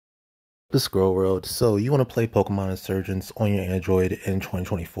The Scroll World. So you want to play Pokemon Insurgence on your Android in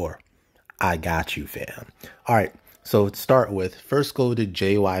 2024? I got you, fam. All right. So to start with, first go to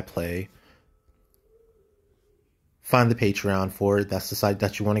JOIplay. Find the Patreon for it. That's the site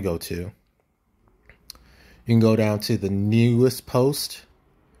that you want to go to. You can go down to the newest post,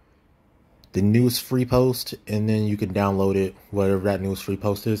 the newest free post, and then you can download it, whatever that newest free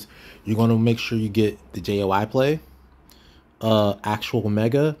post is. You're going to make sure you get the JOIplay, actual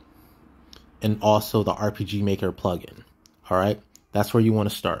Mega, and also the RPG Maker plugin. All right, that's where you want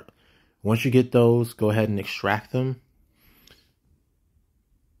to start. Once you get those, go ahead and extract them,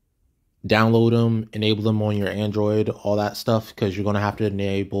 download them, enable them on your Android, all that stuff, because you're going to have to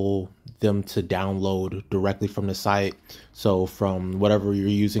enable them to download directly from the site. So from whatever you're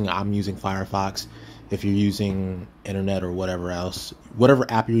using, I'm using Firefox. If you're using internet or whatever else, whatever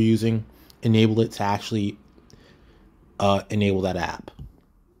app you're using, enable it to actually enable that app.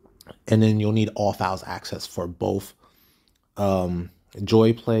 And then you'll need all files access for both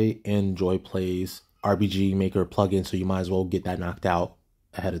JOIplay and JOIplay's RPG Maker plugin, so you might as well get that knocked out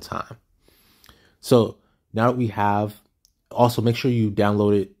ahead of time. So now that we have, also make sure you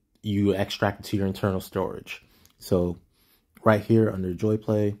download it, you extract it to your internal storage. So right here under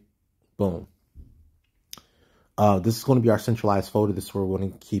JOIplay, boom. This is going to be our centralized folder. This is where we're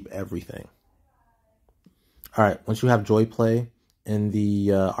going to keep everything. All right, once you have JOIplay and the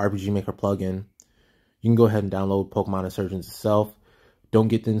RPG Maker plugin, you can go ahead and download Pokemon Insurgence itself. Don't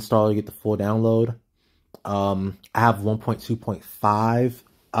get the installer, get the full download. I have 1.2.5.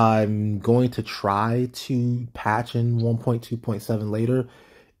 I'm going to try to patch in 1.2.7 later.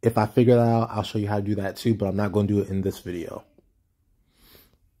 If I figure that out, I'll show you how to do that too, but I'm not going to do it in this video.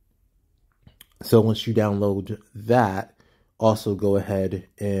 So once you download that, also go ahead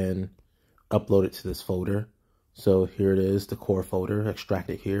and upload it to this folder. So here it is, the core folder, extract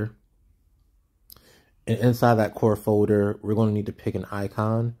it here. And inside that core folder, we're going to need to pick an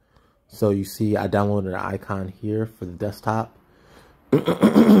icon. So you see I downloaded an icon here for the desktop.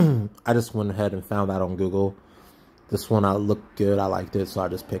 I just went ahead and found that on Google. This one looked good, I liked it, so I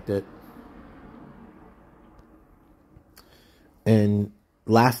just picked it. And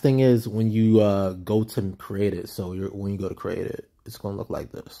last thing is when you go to create it. So when you go to create it, it's going to look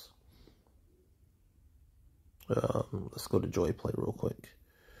like this. Let's go to JOIplay real quick.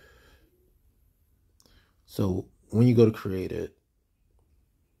 So when you go to create it,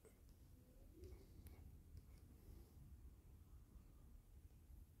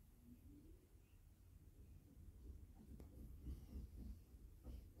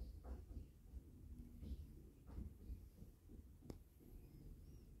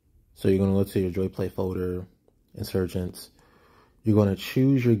 so you're going to go to your JOIplay folder, Insurgence. You're going to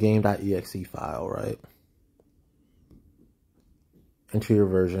choose your game.exe file, right? Enter your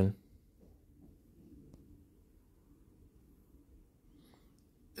version.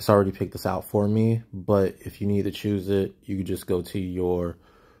 It's already picked this out for me, but if you need to choose it, you could just go to your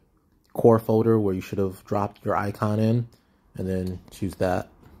core folder where you should have dropped your icon in, and then choose that.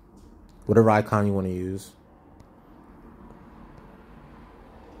 Whatever icon you want to use.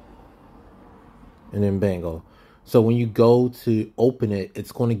 And then bingo. So when you go to open it,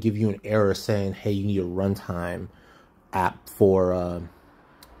 it's going to give you an error saying, hey, you need a runtime app for,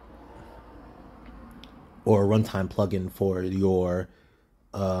 or a runtime plugin for your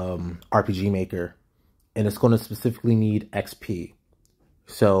RPG Maker. And it's going to specifically need XP.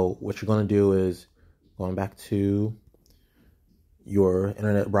 So what you're going to do is, going back to your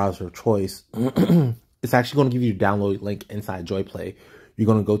internet browser of choice, it's actually going to give you a download link inside JOIplay. You're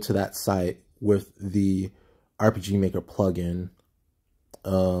going to go to that site with the RPG Maker plugin.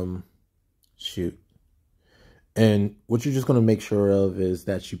 Shoot. And what you're just going to make sure of is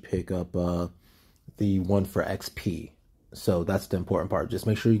that you pick up the one for XP. So that's the important part. Just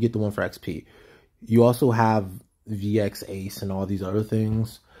make sure you get the one for XP. You also have VX Ace and all these other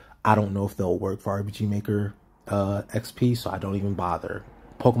things. I don't know if they'll work for RPG Maker XP, so I don't even bother.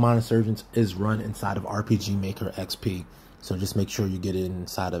 Pokemon Insurgence is run inside of RPG Maker XP, so just make sure you get it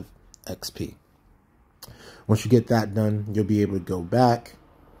inside of XP. Once you get that done, you'll be able to go back,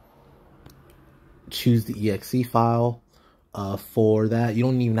 choose the exe file for that. You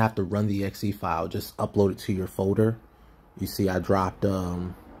don't even have to run the exe file, just upload it to your folder. You see I dropped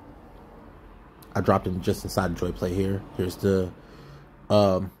them just inside JOIplay here. Here's the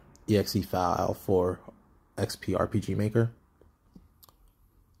exe file for XP RPG Maker.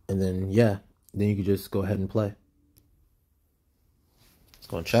 And then yeah, then you can just go ahead and play. It's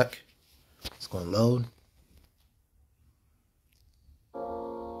going to check. It's going to load.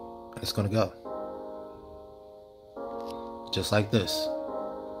 And it's going to go. Just like this.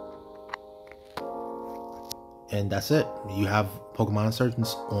 And that's it. You have Pokemon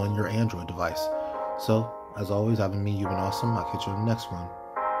Insurgence on your Android device. So, as always, I've been me, you've been awesome. I'll catch you on the next one.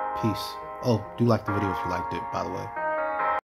 Peace. Oh, do like the video if you liked it, by the way.